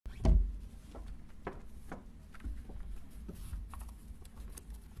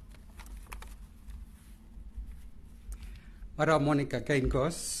Hage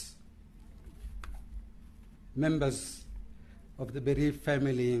Geingob, members of the bereaved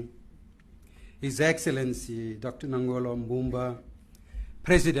family, His Excellency Dr. Nangolo Mbumba,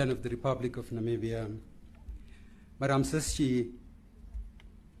 President of the Republic of Namibia, Madam Sischi,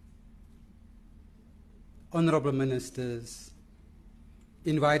 Honorable Ministers,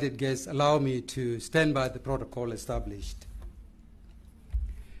 invited guests, allow me to stand by the protocol established.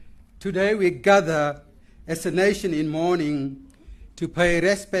 Today we gather as a nation in mourning to pay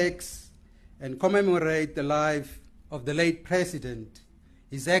respects and commemorate the life of the late President,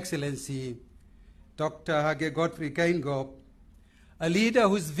 His Excellency Dr. Hage Geingob, a leader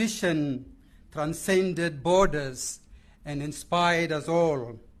whose vision transcended borders and inspired us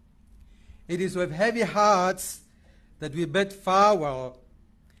all. It is with heavy hearts that we bid farewell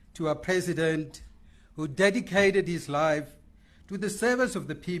to a president who dedicated his life to the service of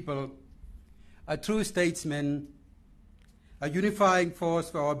the people, a true statesman, a unifying force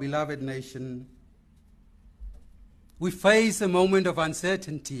for our beloved nation. We face a moment of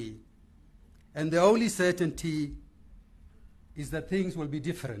uncertainty, and the only certainty is that things will be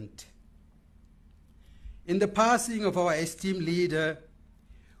different. In the passing of our esteemed leader,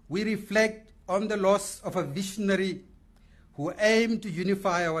 we reflect on the loss of a visionary who aimed to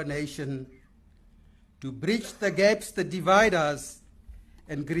unify our nation, to bridge the gaps that divide us,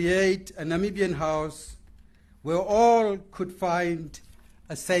 and create a Namibian house where all could find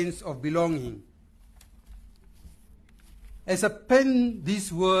a sense of belonging. As I pen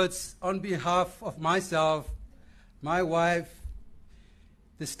these words on behalf of myself, my wife,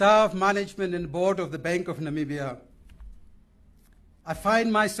 the staff, management, and board of the Bank of Namibia, I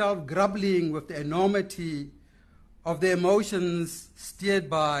find myself grappling with the enormity of the emotions stirred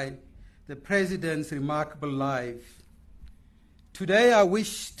by the President's remarkable life. Today I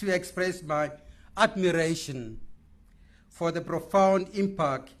wish to express my admiration for the profound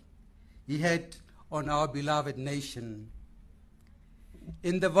impact he had on our beloved nation.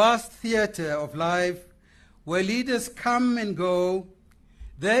 In the vast theater of life, where leaders come and go,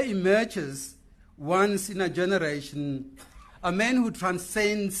 there emerges, once in a generation, a man who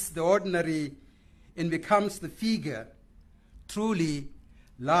transcends the ordinary and becomes the figure, truly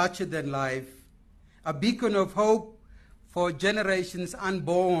larger than life, a beacon of hope for generations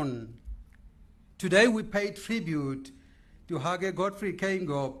unborn. Today we pay tribute to Hage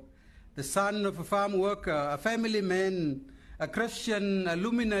Geingob, the son of a farm worker, a family man, a Christian, a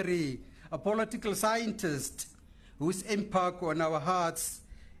luminary, a political scientist, whose impact on our hearts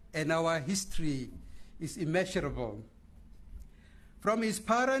and our history is immeasurable. From his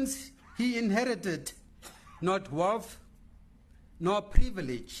parents, he inherited not wealth nor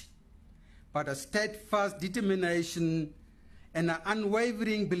privilege, but a steadfast determination and an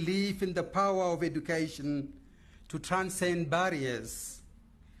unwavering belief in the power of education to transcend barriers.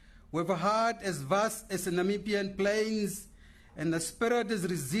 With a heart as vast as the Namibian plains and a spirit as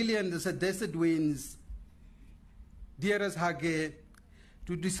resilient as the desert winds, dearest Hage,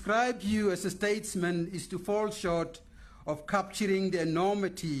 to describe you as a statesman is to fall short of capturing the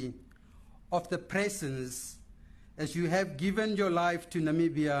enormity of the presence as you have given your life to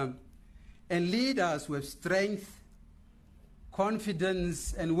Namibia and lead us with strength,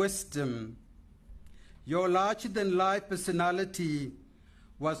 confidence, and wisdom. Your larger-than-life personality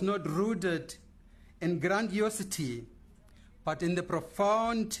was not rooted in grandiosity, but in the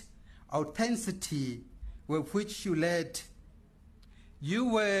profound authenticity with which you led. You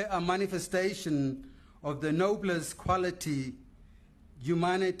were a manifestation of the noblest quality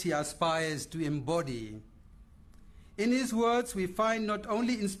humanity aspires to embody. In his words, we find not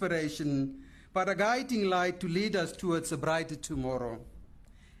only inspiration, but a guiding light to lead us towards a brighter tomorrow.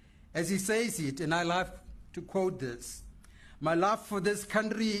 As he says it, and I love to quote this, "My love for this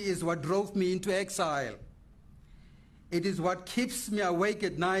country is what drove me into exile. It is what keeps me awake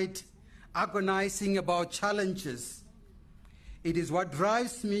at night, agonizing about challenges. It is what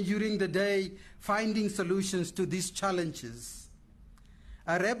drives me during the day, finding solutions to these challenges.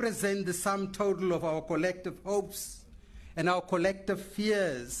 I represent the sum total of our collective hopes and our collective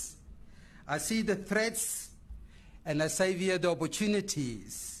fears. I see the threats and I savor the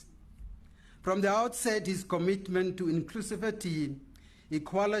opportunities." From the outset, his commitment to inclusivity,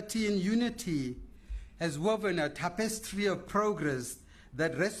 equality, and unity has woven a tapestry of progress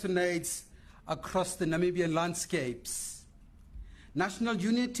that resonates across the Namibian landscapes. National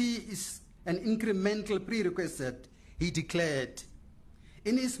unity is an incremental prerequisite, he declared.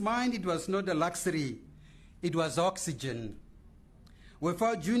 In his mind, it was not a luxury, it was oxygen.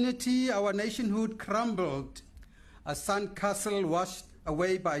 Without unity, our nationhood crumbled, a sandcastle washed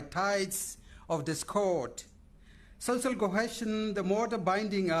away by tides of discord. Social cohesion, the motor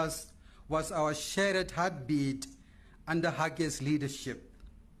binding us, was our shared heartbeat under Hage's leadership.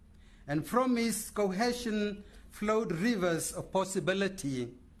 And from his cohesion flowed rivers of possibility,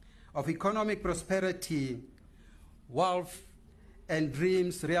 of economic prosperity, wealth, and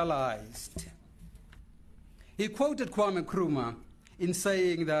dreams realized. He quoted Kwame Nkrumah in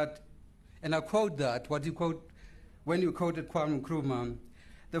saying that, and I quote that, what you quote when you quoted Kwame Nkrumah,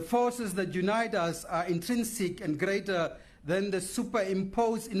 the forces that unite us are intrinsic and greater than the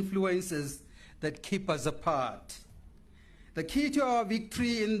superimposed influences that keep us apart. The key to our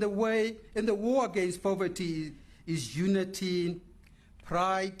victory in the war against poverty is unity,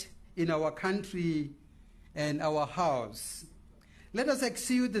 pride in our country and our house. Let us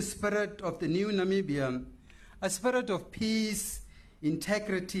exude the spirit of the new Namibia, a spirit of peace,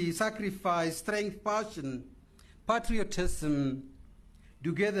 integrity, sacrifice, strength, passion, patriotism,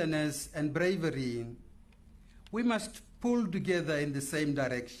 togetherness, and bravery. We must pull together in the same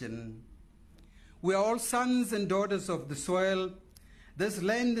direction. We are all sons and daughters of the soil. This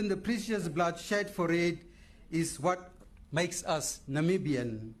land and the precious blood shed for it is what makes us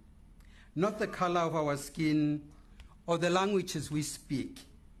Namibian, not the color of our skin or the languages we speak.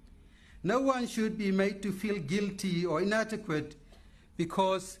 No one should be made to feel guilty or inadequate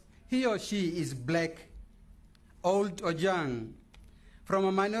because he or she is black, old or young, from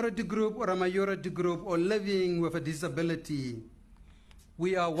a minority group or a majority group, or living with a disability.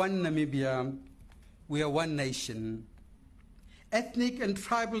 We are one Namibia. We are one nation. Ethnic and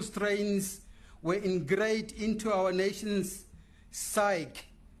tribal strains were ingrained into our nation's psyche,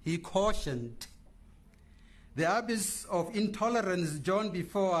 he cautioned. The abyss of intolerance yawned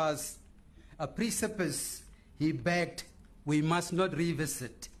before us, a precipice he begged we must not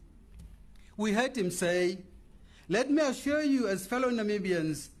revisit. We heard him say, "Let me assure you as fellow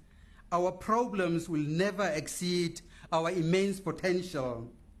Namibians, our problems will never exceed our immense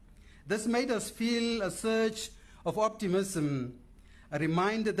potential." This made us feel a surge of optimism, a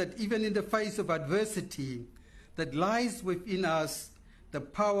reminder that even in the face of adversity that lies within us, the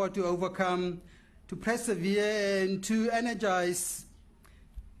power to overcome, to persevere, and to energize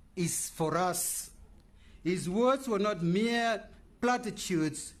is for us. His words were not mere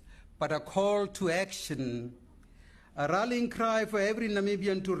platitudes, but a call to action, a rallying cry for every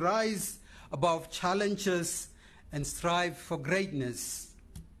Namibian to rise above challenges and strive for greatness.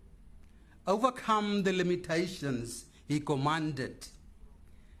 Overcome the limitations, he commanded.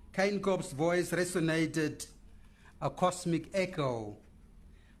 Geingob's voice resonated, a cosmic echo.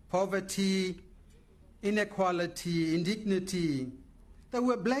 Poverty, inequality, indignity, there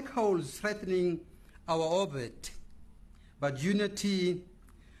were black holes threatening our orbit. But unity,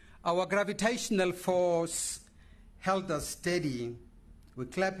 our gravitational force, held us steady. We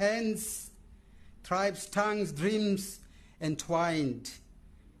clapped hands, tribes, tongues, dreams entwined.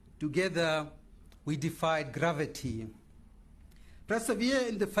 Together, we defied gravity. Persevere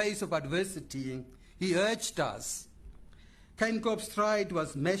in the face of adversity, he urged us. Geingob's stride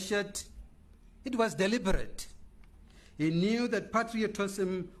was measured, it was deliberate. He knew that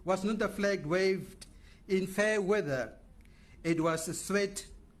patriotism was not a flag waved in fair weather. It was a sweat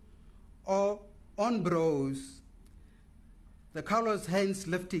or on brows, the callous hands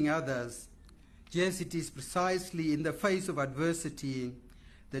lifting others. Yes, it is precisely in the face of adversity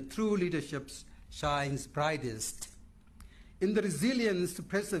that true leadership shines brightest. In the resilience to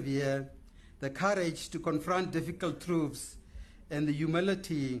persevere, the courage to confront difficult truths, and the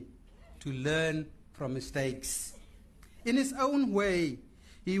humility to learn from mistakes. In his own way,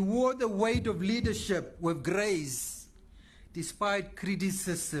 he wore the weight of leadership with grace, despite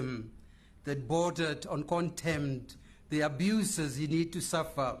criticism that bordered on contempt, the abuses he need to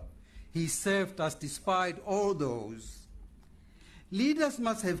suffer. He served us despite all those. Leaders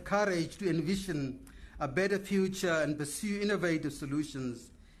must have courage to envision a better future and pursue innovative solutions,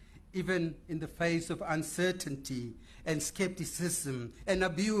 even in the face of uncertainty and skepticism and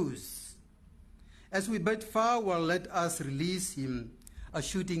abuse. As we bid farewell, let us release him, a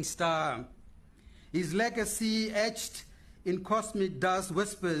shooting star. His legacy, etched in cosmic dust,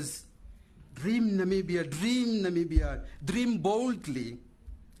 whispers, "Dream Namibia, dream boldly."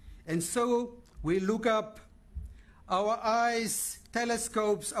 And so we look up, our eyes,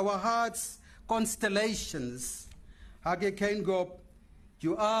 telescopes, our hearts, constellations. Hage Geingob,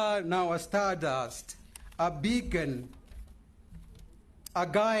 you are now a stardust, a beacon, a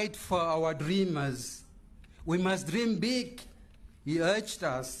guide for our dreamers. We must dream big, he urged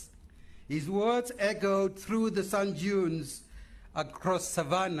us. His words echoed through the sand dunes, across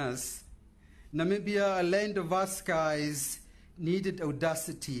savannas. Namibia, a land of vast skies, needed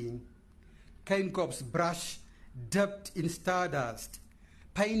audacity. Geingob's brush dipped in stardust,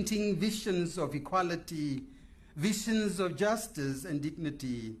 painting visions of equality, visions of justice and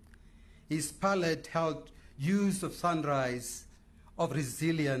dignity. His palette held hues of sunrise, of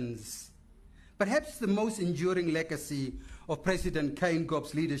resilience. Perhaps the most enduring legacy of President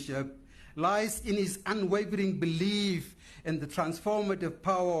Geingob's leadership lies in his unwavering belief in the transformative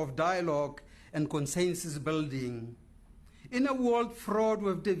power of dialogue and consensus building. In a world fraught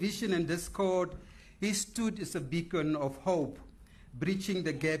with division and discord, he stood as a beacon of hope, bridging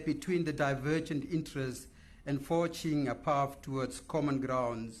the gap between the divergent interests and forging a path towards common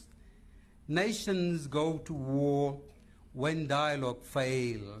grounds. Nations go to war when dialogue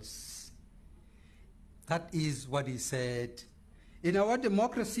fails. That is what he said. In our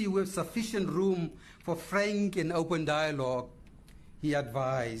democracy, we have sufficient room for frank and open dialogue, he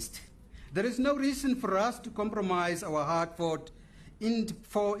advised. There is no reason for us to compromise our hard-fought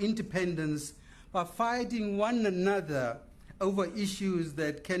for independence by fighting one another over issues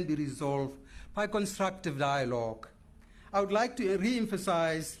that can be resolved by constructive dialogue. I would like to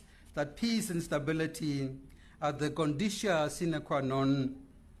re-emphasize that peace and stability are the condition sine qua non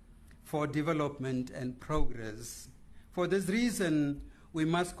for development and progress. For this reason, we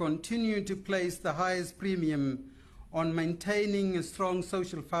must continue to place the highest premium on maintaining a strong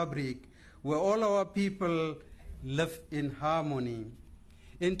social fabric where all our people live in harmony.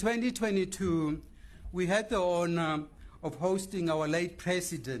 In 2022, we had the honor of hosting our late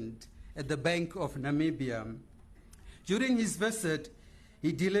president at the Bank of Namibia. During his visit,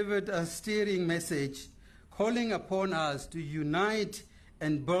 he delivered a stirring message calling upon us to unite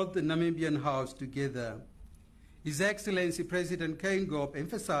and build the Namibian house together. His Excellency President Geingob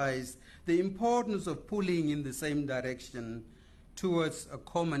emphasized the importance of pulling in the same direction towards a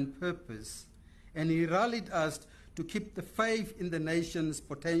common purpose, and he rallied us to keep the faith in the nation's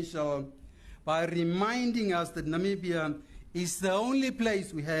potential by reminding us that Namibia is the only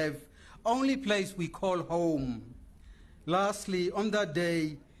place we call home. Lastly, on that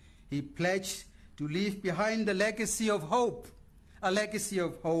day, he pledged to leave behind a legacy of hope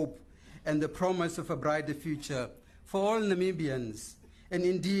and the promise of a brighter future for all Namibians. And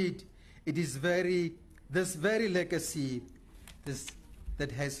indeed, it is this very legacy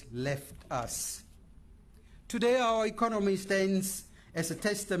that has left us. Today, our economy stands as a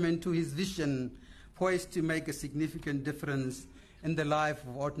testament to his vision, poised to make a significant difference in the life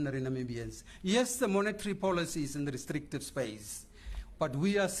of ordinary Namibians. Yes, the monetary policy is in the restrictive space, but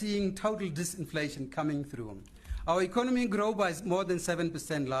we are seeing total disinflation coming through. Our economy grew by more than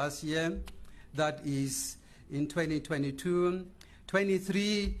 7% last year. That is in 2022.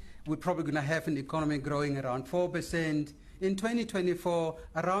 23, we're probably going to have an economy growing around 4%. In 2024,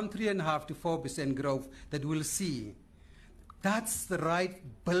 around 3.5% to 4% growth that we'll see. That's the right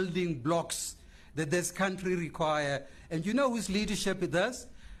building blocks that this country requires. And you know whose leadership it is?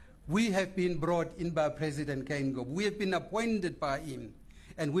 We have been brought in by President Geingob. We have been appointed by him.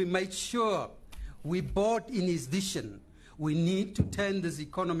 And we made sure we bought in his vision. We need to turn this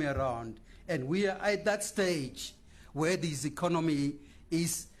economy around. And we are at that stage where this economy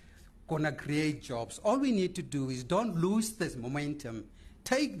is going to create jobs. All we need to do is don't lose this momentum.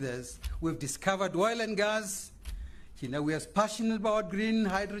 Take this. We've discovered oil and gas. You know, we are passionate about green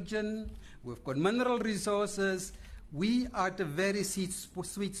hydrogen. We've got mineral resources. We are at a very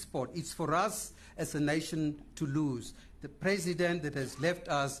sweet spot. It's for us as a nation to lose. The president that has left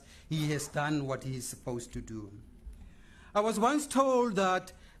us, he has done what he is supposed to do. I was once told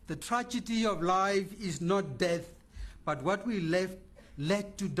that the tragedy of life is not death, but what we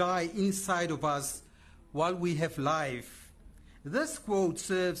let to die inside of us while we have life. This quote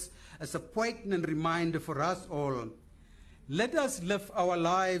serves as a poignant reminder for us all. Let us live our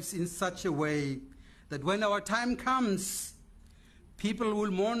lives in such a way that when our time comes, people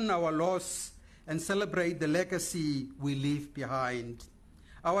will mourn our loss and celebrate the legacy we leave behind.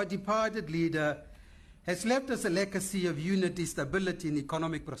 Our departed leader has left us a legacy of unity, stability, and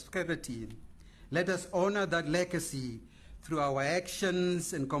economic prosperity. Let us honor that legacy through our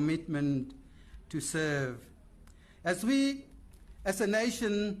actions and commitment to serve. As we, as a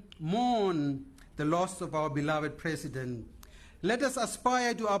nation, mourn the loss of our beloved president, let us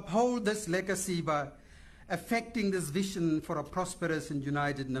aspire to uphold this legacy by affecting this vision for a prosperous and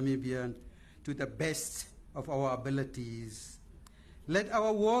united Namibia to the best of our abilities. Let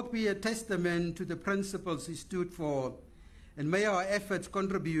our work be a testament to the principles he stood for, and may our efforts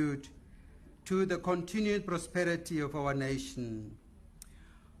contribute to the continued prosperity of our nation.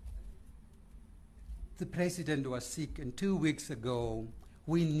 The president was sick, and 2 weeks ago,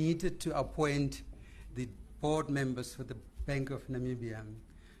 we needed to appoint the board members for the Bank of Namibia.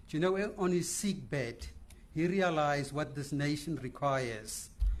 Do you know, on his sick bed, he realized what this nation requires.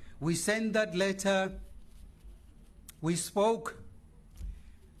 We sent that letter, we spoke,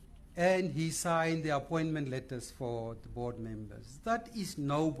 and he signed the appointment letters for the board members. That is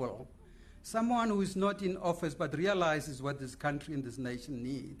noble. Someone who is not in office but realizes what this country and this nation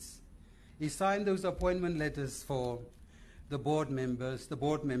needs. He signed those appointment letters for the board members. The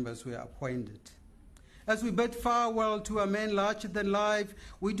board members were appointed. As we bid farewell to a man larger than life,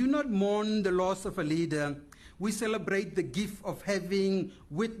 we do not mourn the loss of a leader. We celebrate the gift of having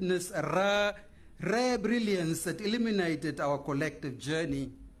witnessed a rare brilliance that illuminated our collective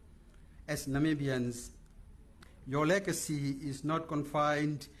journey as Namibians. Your legacy is not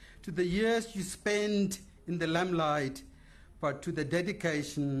confined to the years you spent in the limelight, but to the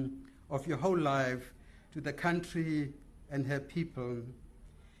dedication of your whole life to the country and her people.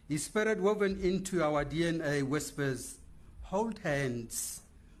 His spirit woven into our DNA whispers, hold hands,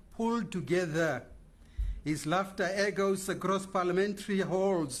 pull together. His laughter echoes across parliamentary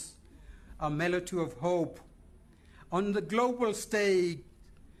halls, a melody of hope. On the global stage,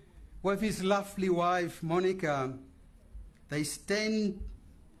 with his lovely wife, Monica, they stand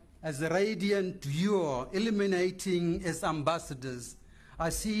as a radiant duo, illuminating as ambassadors. I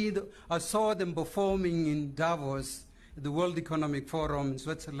saw them performing in Davos, the World Economic Forum in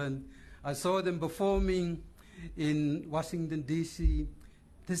Switzerland. I saw them performing in Washington, D.C.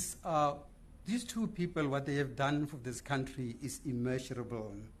 These two people, what they have done for this country is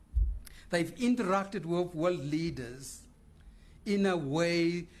immeasurable. They've interacted with world leaders in a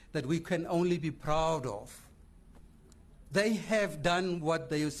way that we can only be proud of. They have done what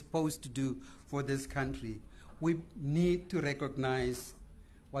they are supposed to do for this country. We need to recognize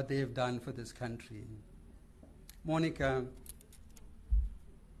what they have done for this country. Monica,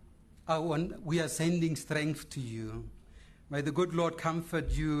 we are sending strength to you. May the good Lord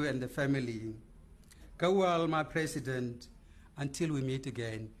comfort you and the family. Go well, my President. Until we meet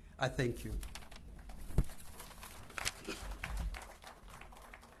again, I thank you.